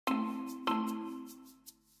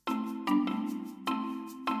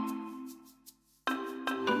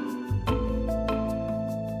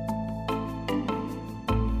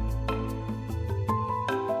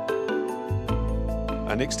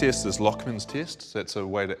next test is Lachman's test. So that's a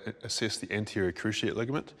way to assess the anterior cruciate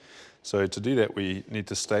ligament. So to do that, we need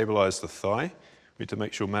to stabilize the thigh. We need to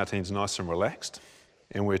make sure Martine's nice and relaxed.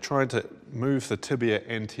 And we're trying to move the tibia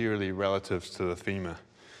anteriorly relative to the femur.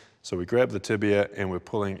 So we grab the tibia and we're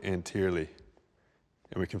pulling anteriorly.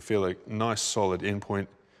 And we can feel a nice solid endpoint.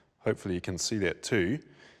 Hopefully you can see that too.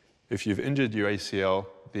 If you've injured your ACL,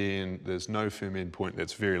 then there's no firm endpoint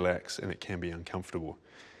that's very lax and it can be uncomfortable.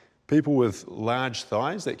 People with large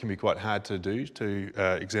thighs, that can be quite hard to do, to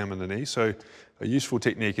examine the knee. So a useful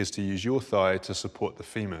technique is to use your thigh to support the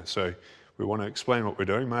femur. So we want to explain what we're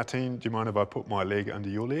doing. Martine, do you mind if I put my leg under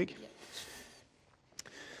your leg? Yeah.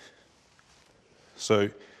 So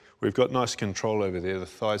we've got nice control over there. The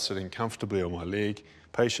thigh's sitting comfortably on my leg.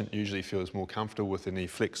 Patient usually feels more comfortable with the knee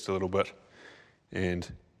flexed a little bit. And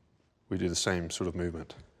we do the same sort of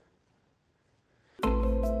movement.